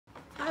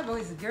Hi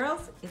boys and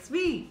girls, it's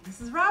me,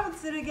 Mrs.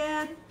 Robinson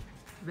again.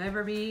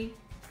 Remember me?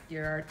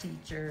 You're our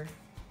teacher.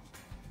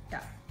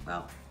 Yeah,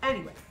 well,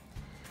 anyway.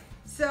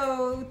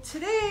 So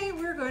today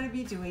we're going to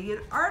be doing an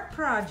art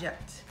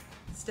project.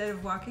 Instead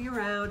of walking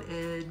around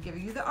and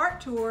giving you the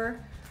art tour,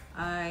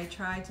 I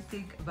tried to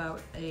think about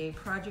a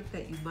project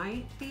that you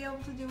might be able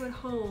to do at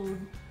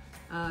home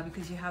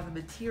because you have the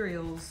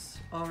materials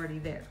already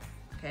there,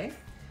 okay?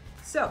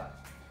 So,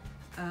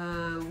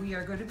 we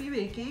are going to be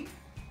making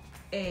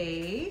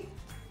a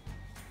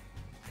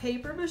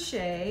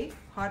papier-mâché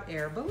hot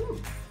air balloon.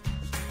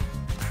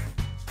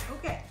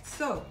 Okay,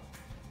 so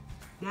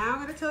now I'm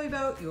going to tell you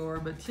about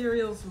your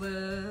materials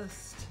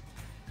list.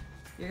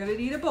 You're going to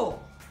need a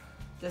bowl.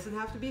 Doesn't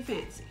have to be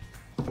fancy.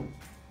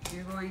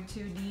 You're going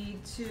to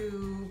need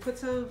to put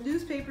some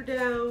newspaper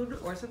down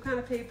or some kind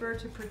of paper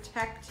to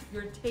protect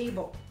your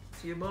table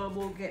so your mom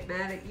won't get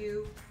mad at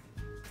you,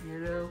 you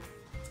know.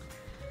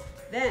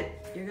 Then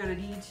you're going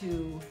to need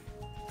to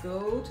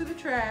go to the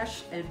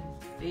trash and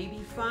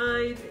maybe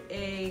find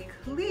a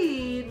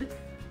clean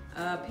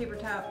paper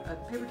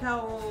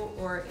towel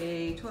or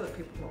a toilet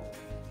paper roll.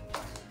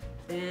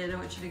 Then I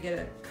want you to get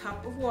a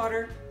cup of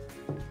water,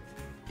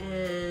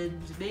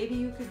 and maybe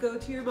you could go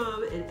to your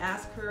mom and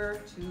ask her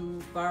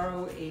to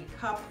borrow a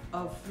cup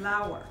of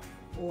flour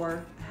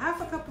or half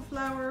a cup of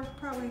flour,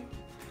 probably.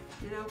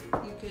 You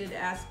know, you could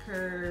ask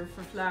her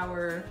for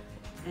flour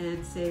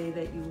and say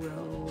that you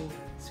will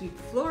sweep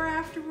the floor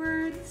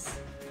afterwards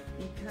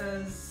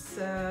because,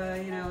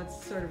 you know,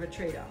 it's sort of a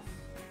trade-off,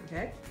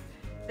 okay?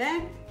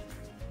 Then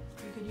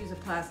you could use a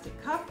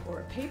plastic cup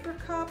or a paper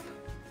cup.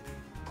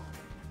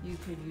 You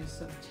could use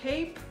some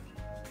tape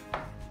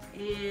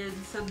and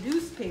some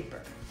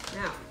newspaper.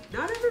 Now,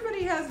 not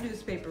everybody has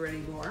newspaper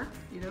anymore.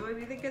 You know, I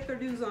mean, they get their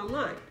news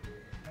online.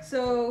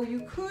 So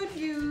you could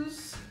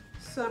use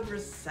some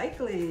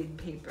recycling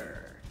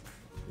paper.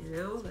 You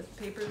know, the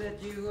paper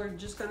that you are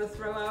just gonna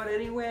throw out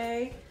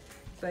anyway,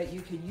 but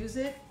you can use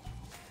it,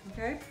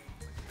 okay?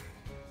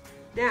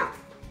 Now,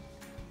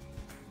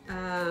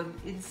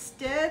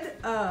 instead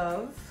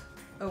of,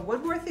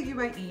 one more thing you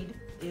might need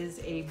is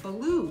a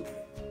balloon.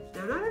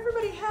 Now, not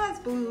everybody has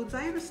balloons,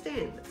 I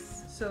understand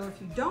this. So if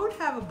you don't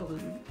have a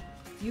balloon,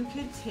 you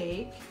can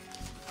take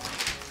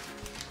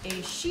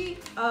a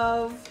sheet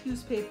of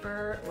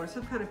newspaper or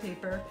some kind of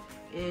paper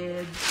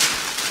and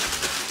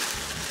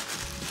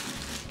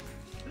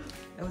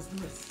that was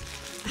Lewis.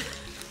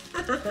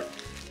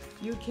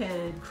 You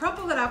can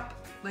crumple it up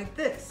like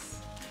this.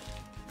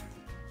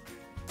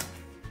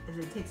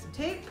 And then take some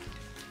tape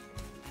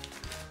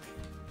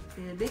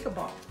and make a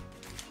ball.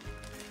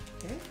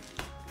 Okay?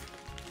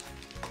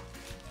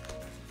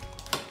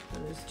 So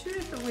there's two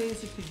different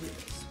ways you can do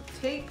this.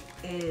 With tape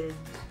and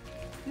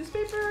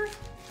newspaper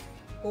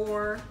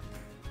or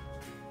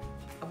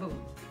a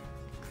balloon.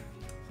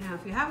 Now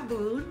if you have a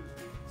balloon,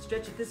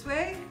 stretch it this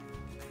way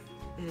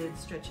and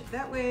stretch it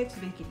that way to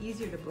make it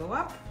easier to blow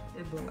up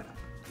and blow it up.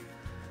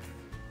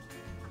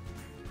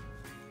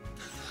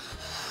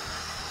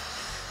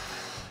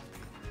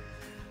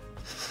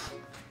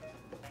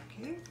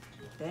 Okay,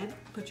 then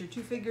put your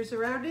two fingers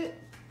around it,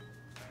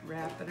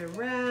 wrap it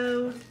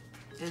around,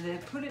 and then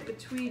put it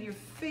between your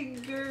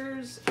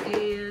fingers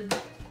and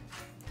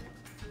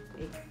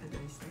make a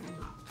nice little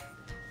knot.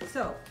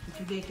 So you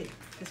can make it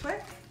this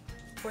way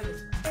or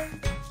this way.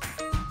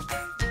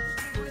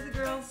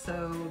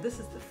 So this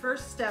is the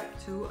first step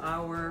to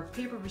our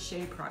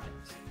papier-mâché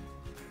project.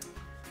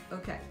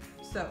 Okay,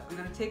 so I'm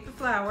going to take the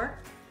flour,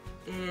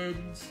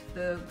 and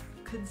the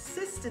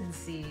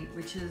consistency,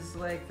 which is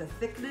like the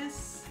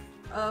thickness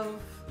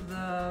of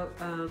the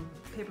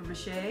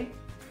papier-mâché,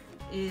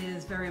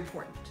 is very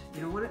important.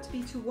 You don't want it to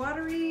be too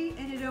watery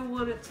and you don't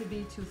want it to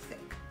be too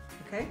thick,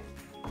 okay?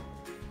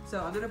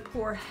 So I'm going to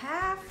pour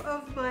half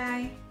of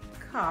my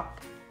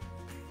cup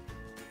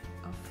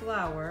of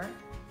flour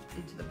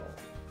into the bowl.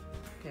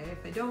 Okay,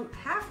 if I don't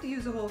have to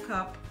use a whole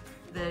cup,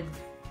 then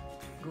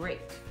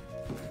great.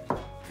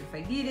 If I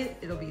need it,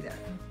 it'll be there.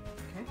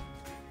 Okay.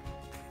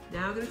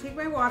 Now I'm going to take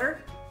my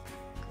water,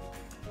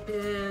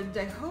 and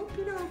I hope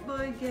you don't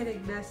mind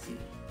getting messy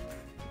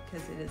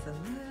because it is a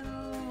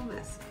little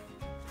messy.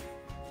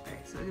 All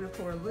right, so I'm going to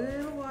pour a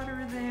little water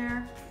in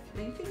there.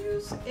 Now you can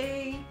use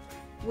a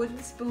wooden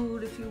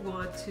spoon if you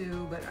want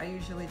to, but I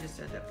usually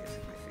just end up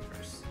using my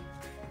fingers.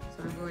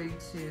 So I'm going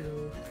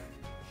to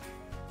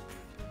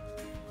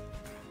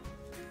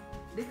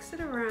mix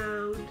it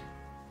around.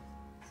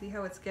 See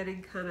how it's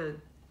getting kind of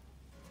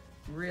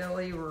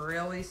really,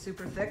 really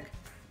super thick?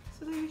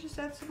 So then you just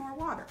add some more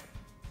water.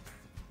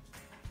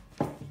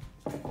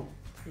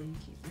 And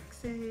keep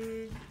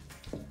mixing.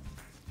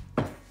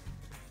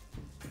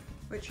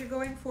 What you're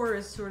going for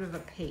is sort of a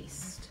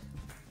paste,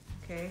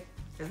 okay?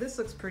 Now this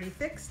looks pretty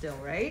thick still,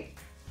 right?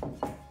 So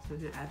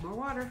I'm gonna add more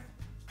water.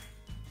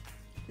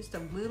 Just a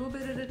little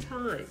bit at a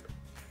time.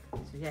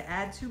 So if you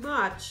add too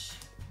much,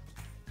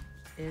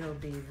 it'll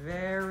be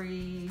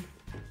very,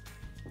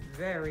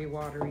 very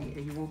watery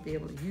and you won't be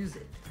able to use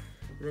it.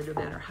 And then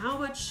no matter how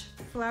much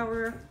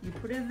flour you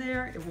put in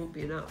there, it won't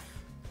be enough.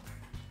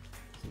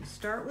 So you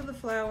start with the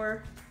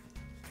flour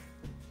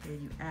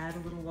and you add a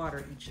little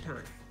water each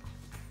time.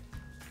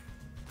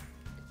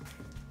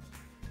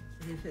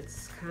 And if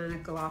it's kind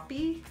of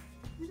gloppy,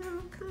 you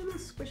know, kind of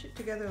squish it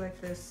together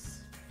like this.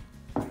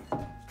 I'm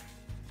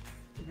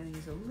gonna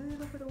use a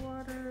little bit of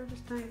water,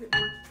 just a tiny bit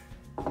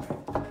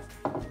more.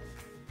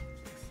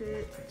 Mix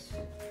it.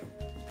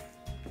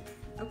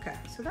 Okay,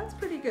 so that's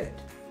pretty good.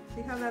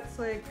 See how that's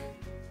like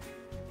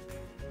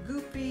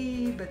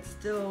goopy, but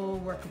still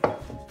workable,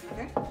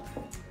 okay?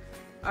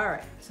 All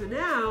right, so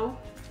now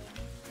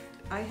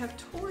I have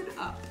torn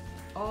up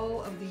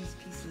all of these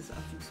pieces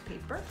of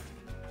newspaper,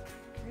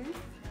 okay?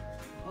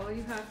 All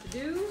you have to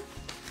do,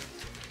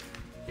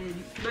 and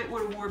you might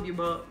want to warn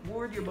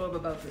your mom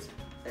about this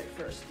at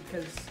first,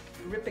 because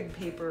ripping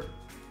paper,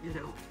 you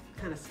know,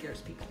 kind of scares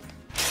people.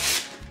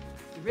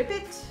 You rip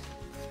it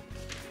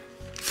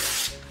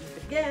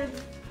again,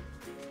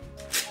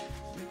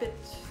 rip it.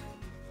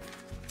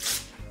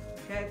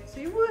 Okay, so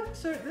you want,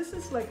 so this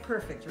is like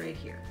perfect right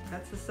here.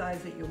 That's the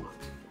size that you want.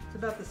 It's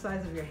about the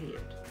size of your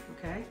hand,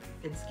 okay,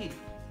 and skinny.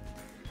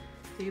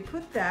 So you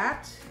put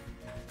that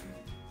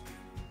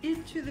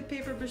into the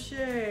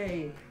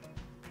papier-mâché.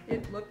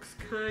 It looks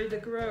kind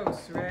of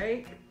gross,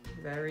 right?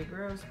 Very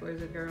gross,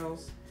 boys and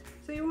girls.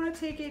 So you want to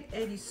take it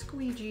and you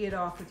squeegee it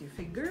off with your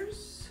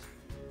fingers.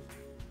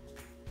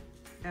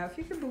 Now, if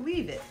you can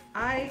believe it,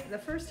 the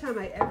first time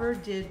I ever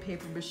did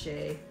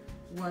papier-mâché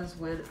was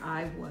when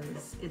I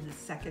was in the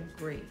 2nd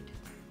grade,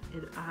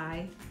 and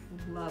I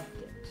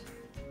loved it.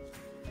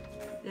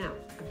 Now,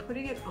 I'm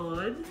putting it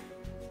on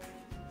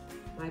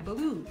my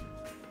balloon.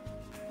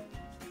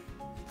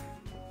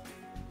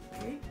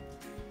 Okay.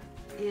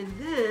 And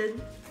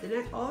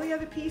then all the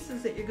other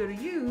pieces that you're going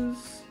to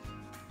use,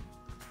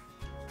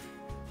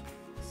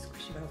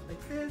 squish it out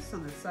like this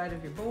on the side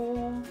of your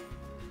bowl.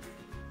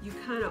 You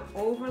kind of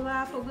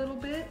overlap a little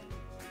bit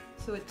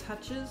so it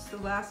touches the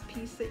last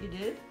piece that you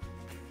did,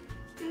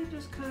 and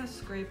just kind of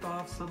scrape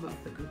off some of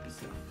the goopy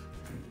stuff.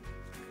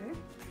 Okay.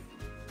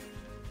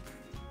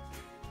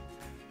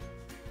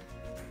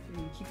 And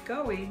you keep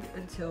going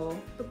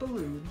until the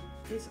balloon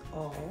is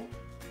all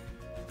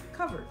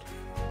covered.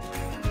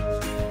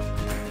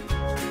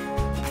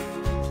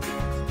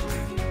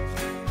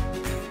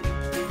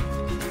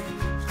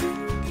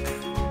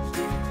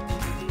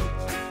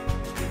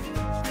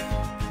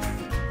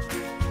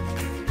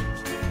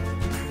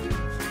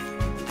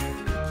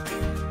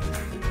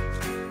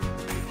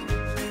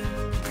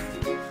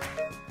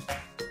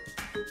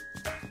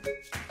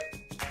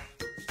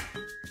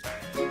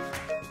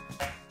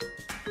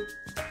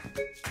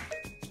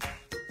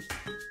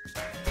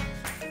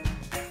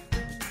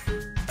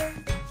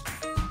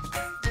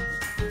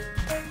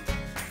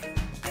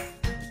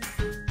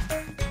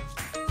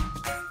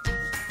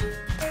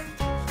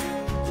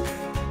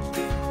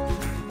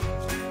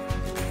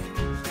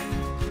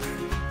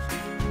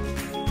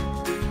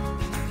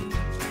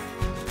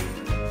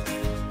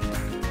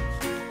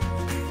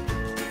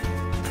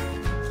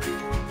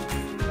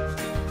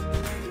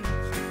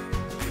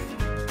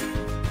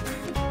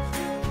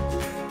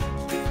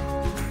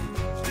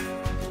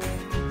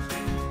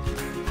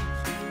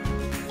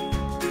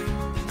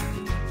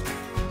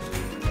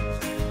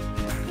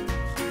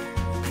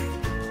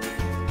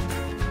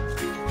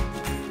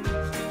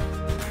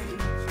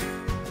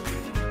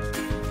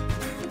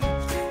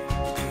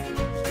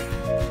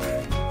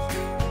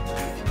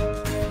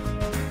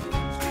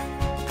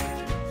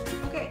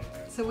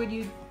 So when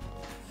you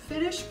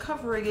finish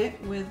covering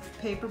it with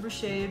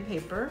papier-mâché and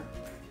paper,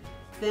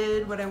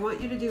 then what I want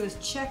you to do is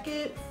check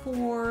it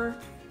for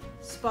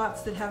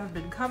spots that haven't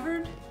been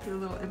covered, the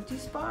little empty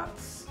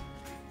spots,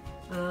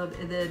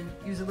 and then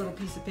use a little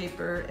piece of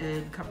paper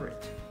and cover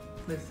it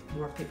with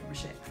more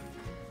papier-mâché.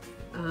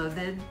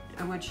 Then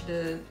I want you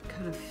to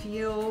kind of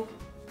feel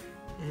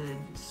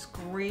and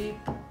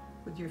scrape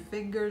with your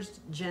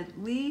fingers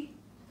gently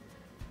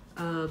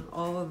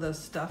all of the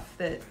stuff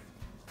that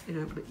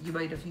you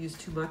might have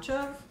used too much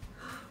of.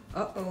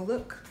 Uh-oh,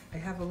 look, I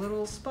have a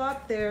little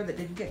spot there that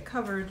didn't get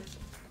covered.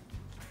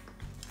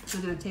 So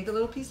I'm gonna take a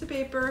little piece of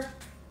paper.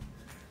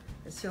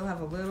 I still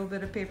have a little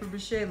bit of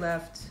papier-mâché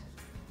left.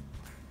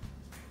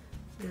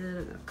 And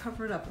I'm gonna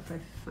cover it up if I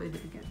find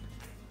it again.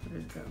 Where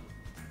did it go?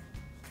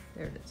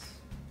 There it is.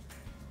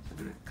 So I'm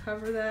gonna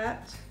cover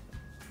that.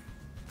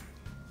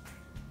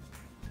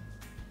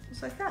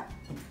 Just like that.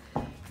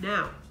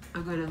 Now,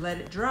 I'm gonna let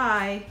it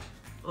dry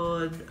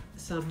on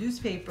some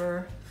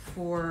newspaper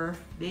for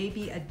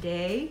maybe a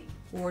day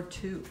or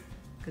 2,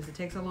 because it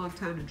takes a long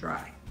time to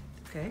dry,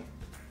 okay?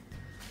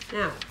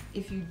 Now,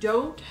 if you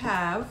don't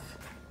have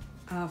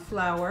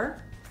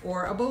flour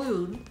or a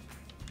balloon,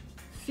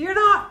 fear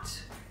not,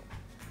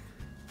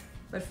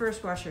 but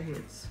first wash your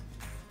hands.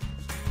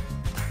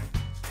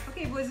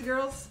 Okay, boys and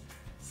girls,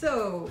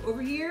 so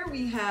over here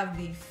we have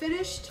the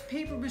finished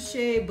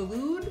papier-mâché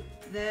balloon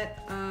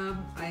that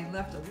I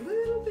left a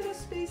little bit of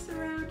space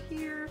around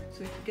here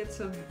so we can get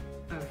some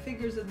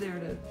fingers in there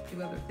to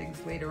do other things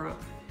later on.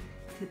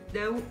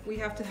 Now we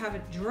have to have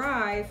it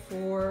dry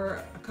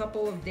for a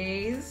couple of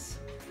days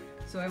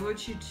So I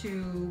want you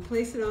to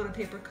place it on a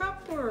paper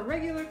cup or a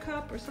regular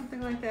cup or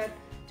something like that,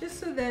 just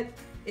so that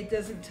it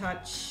doesn't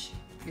touch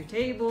your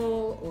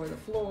table or the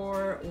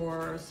floor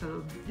or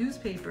some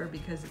newspaper,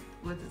 because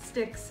once it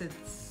sticks,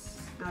 it's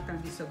not going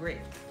to be so great.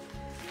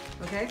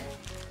 Okay?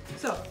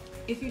 So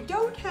if you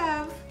don't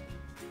have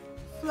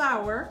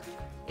flour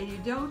and you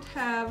don't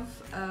have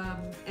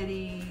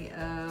any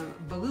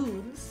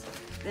balloons,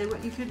 then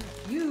what you can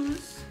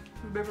use,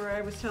 remember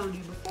I was telling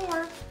you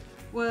before,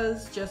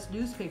 was just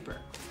newspaper.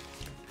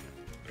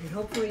 And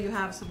hopefully you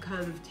have some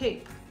kind of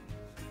tape,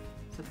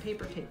 some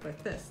paper tape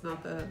like this,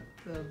 not the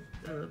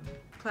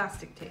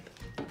plastic tape.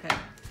 Okay.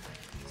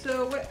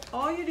 So what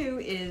all you do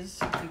is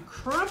you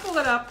crumple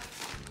it up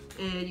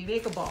and you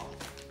make a ball.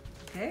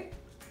 Okay.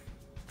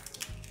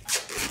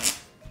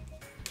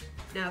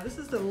 Now this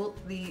is the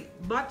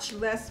much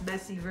less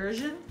messy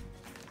version.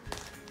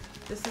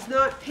 This is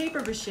not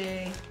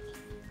papier-mâché.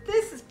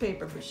 This is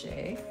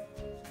papier-mâché.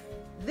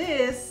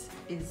 This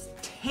is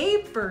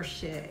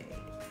tape-mâché.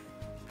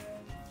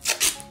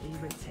 And you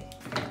might say,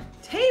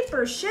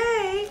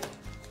 tape-mâché?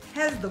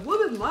 Has the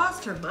woman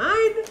lost her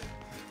mind?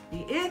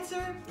 The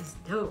answer is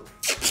no.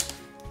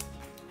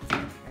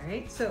 All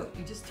right, so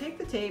you just take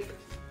the tape,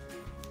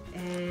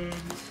 and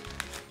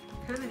you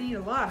kind of need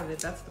a lot of it.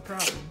 That's the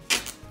problem.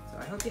 So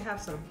I hope you have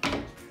some.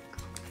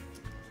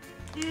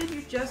 And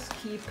you just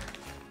keep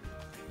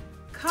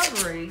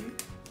covering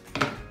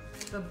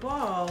the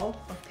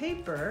ball of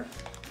paper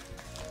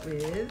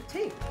with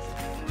tape.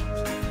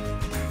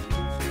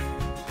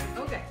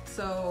 Okay,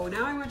 so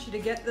now I want you to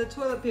get the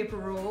toilet paper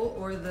roll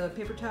or the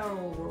paper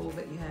towel roll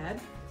that you had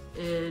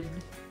and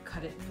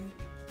cut it in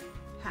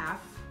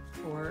half,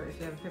 or if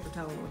you have a paper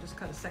towel roll, just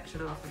cut a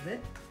section off of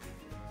it.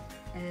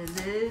 And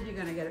then you're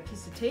gonna get a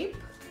piece of tape,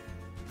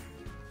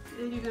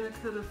 and you're gonna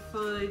kind of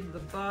find the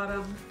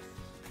bottom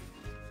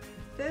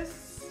like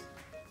this,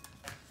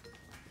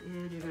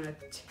 and you're gonna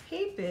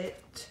tape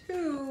it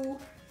to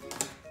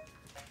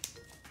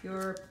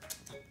your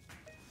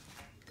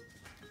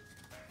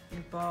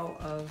ball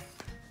of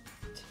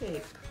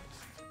tape.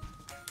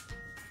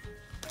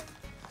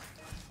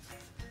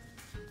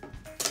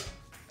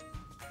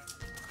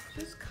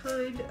 Just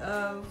kind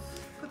of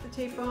put the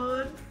tape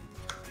on,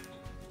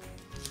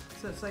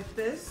 so it's like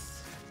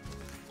this,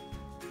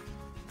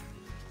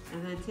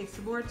 and then take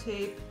some more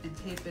tape and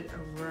tape it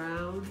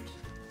around,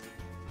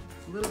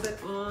 a little bit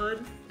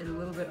on and a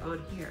little bit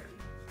on here.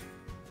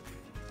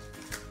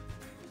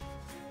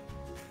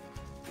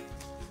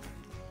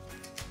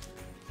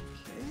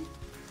 Okay.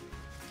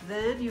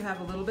 Then you have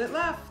a little bit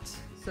left,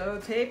 so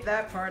tape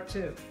that part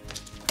too.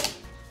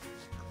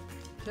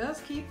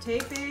 Just keep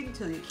taping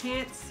till you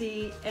can't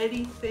see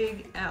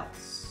anything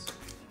else.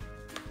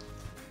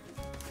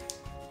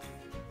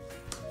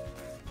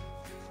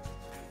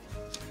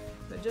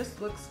 So it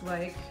just looks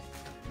like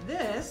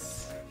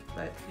this,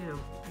 but you know,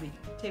 I mean,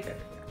 tape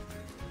everywhere.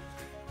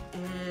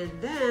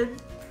 And then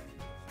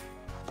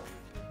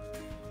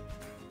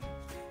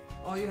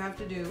all you have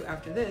to do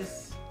after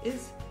this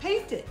is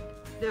paint it.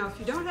 Now, if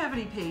you don't have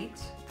any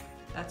paint,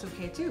 that's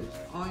okay too.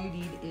 All you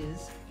need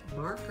is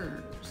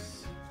markers.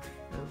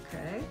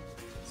 Okay,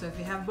 so if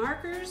you have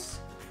markers,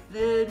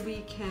 then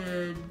we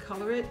can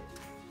color it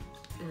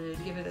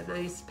and give it a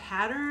nice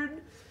pattern.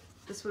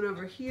 This one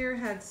over here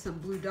had some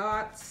blue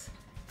dots,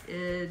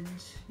 and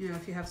you know,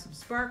 if you have some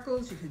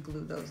sparkles, you can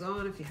glue those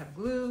on if you have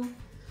glue.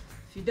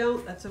 If you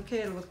don't, that's okay,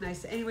 it'll look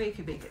nice anyway. You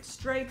can make it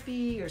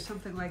stripy or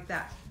something like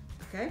that,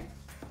 okay?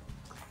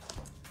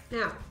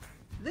 Now,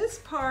 this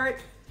part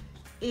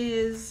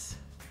is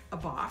a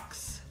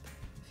box.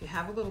 If you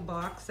have a little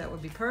box, that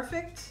would be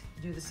perfect.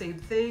 Do the same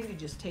thing, you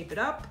just tape it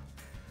up,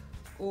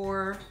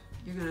 or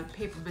you're gonna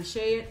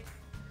papier-mâché it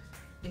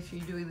if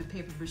you're doing the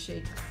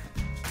papier-mâché type.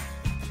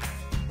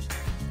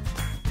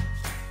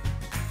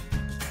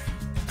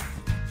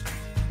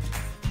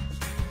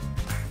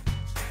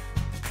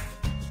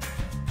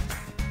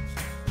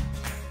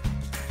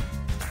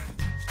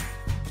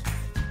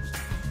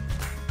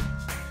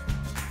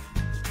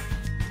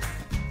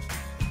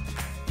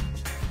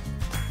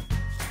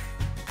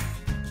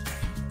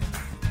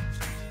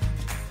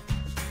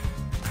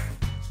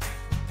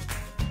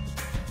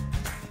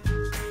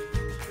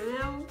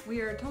 We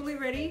are totally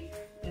ready.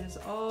 It is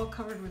all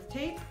covered with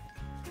tape.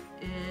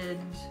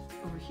 And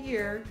over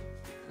here,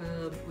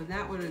 when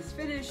that one is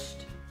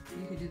finished,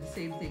 you can do the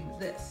same thing with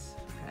this,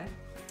 okay?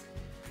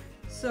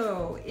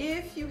 So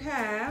if you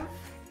have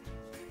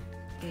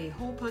a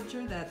hole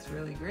puncher, that's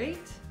really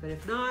great. But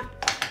if not,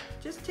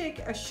 just take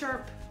a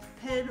sharp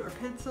pen or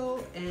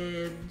pencil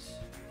and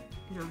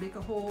make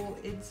a hole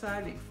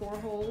inside, make 4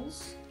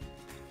 holes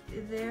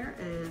in there,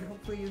 and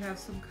hopefully you have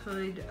some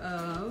kind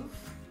of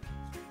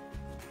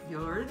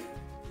yarn.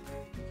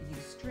 You can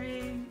use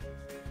string,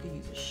 you can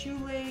use a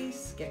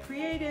shoelace, get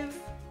creative,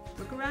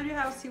 look around your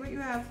house, see what you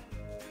have.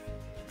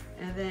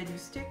 And then you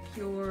stick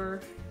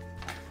your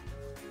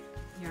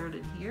yarn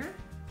in here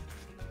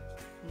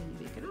and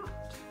you make a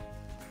knot.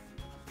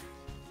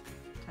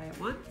 Tie it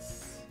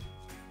once,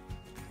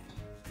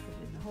 put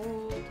it in the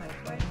hole, tie it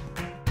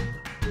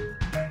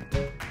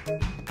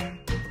twice.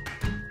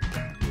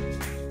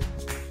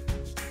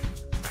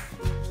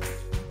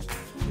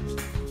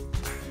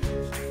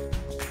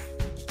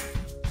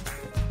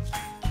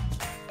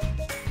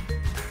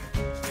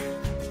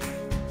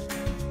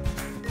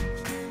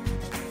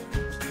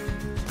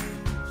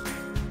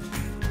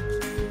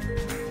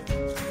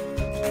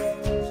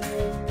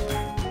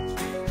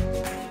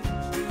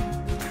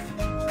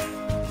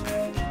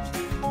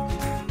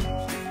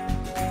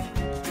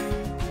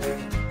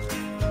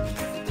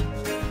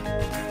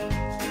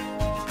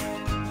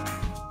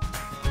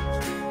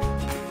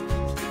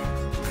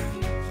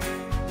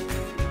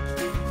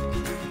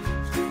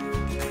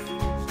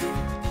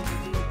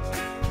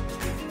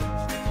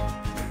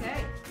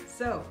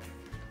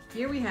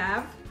 here we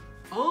have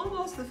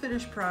almost the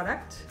finished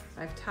product.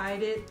 I've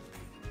tied it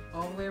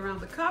all the way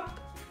around the cup.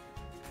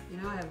 You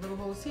know, I have little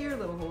holes here,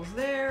 little holes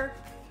there,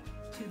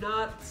 2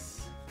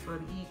 knots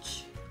on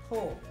each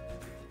hole.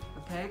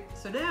 Okay,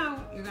 so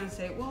now you're gonna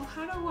say, well,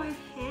 how do I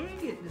hang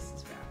it,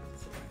 Mrs.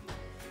 Robinson?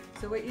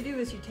 So what you do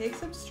is you take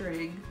some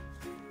string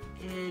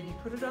and you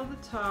put it on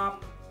the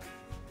top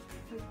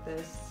like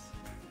this.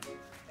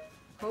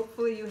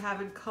 Hopefully you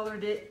haven't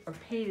colored it or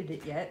painted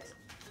it yet.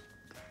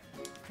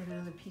 Get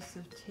another piece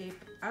of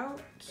tape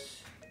out.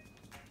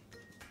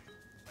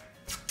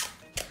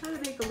 Kind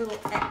of make a little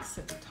X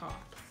at the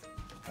top.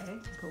 Okay,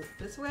 go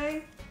this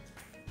way,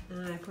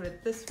 and I put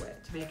it this way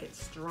to make it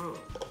strong.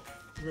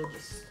 And then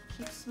just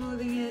keep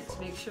smoothing it to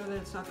make sure that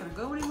it's not going to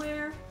go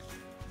anywhere.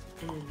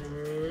 And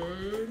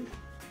then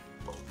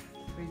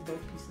bring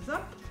both pieces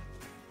up.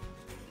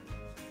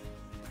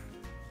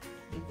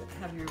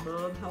 Have your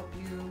mom help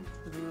you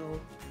with a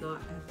little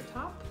knot at the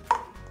top.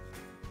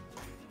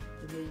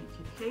 And then you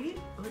can hang it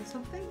on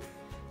something,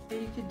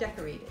 and you can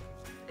decorate it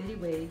any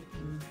way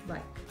you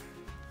like.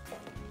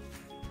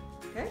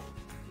 Okay?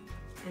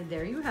 And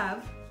there you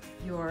have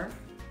your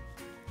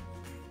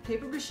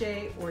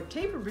papier-mâché or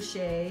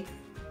taper-mâché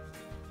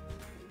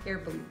air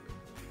balloon.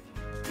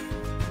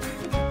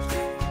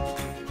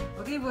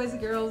 Okay, boys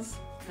and girls,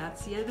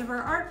 that's the end of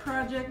our art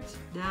project.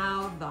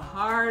 Now the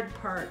hard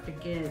part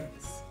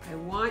begins. I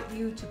want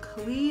you to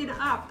clean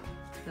up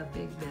the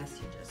big mess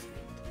you just made.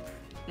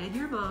 Then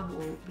your mom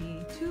won't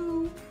be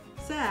too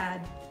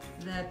sad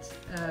that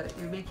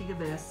you're making a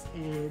mess,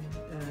 and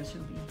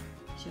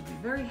she'll be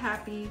very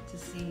happy to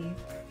see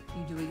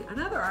you doing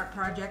another art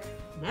project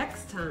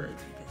next time,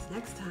 because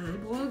next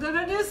time we're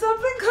gonna do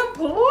something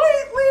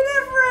completely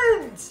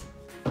different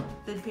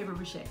than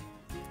papier-mâché.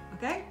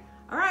 Okay?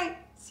 All right,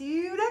 see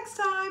you next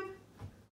time.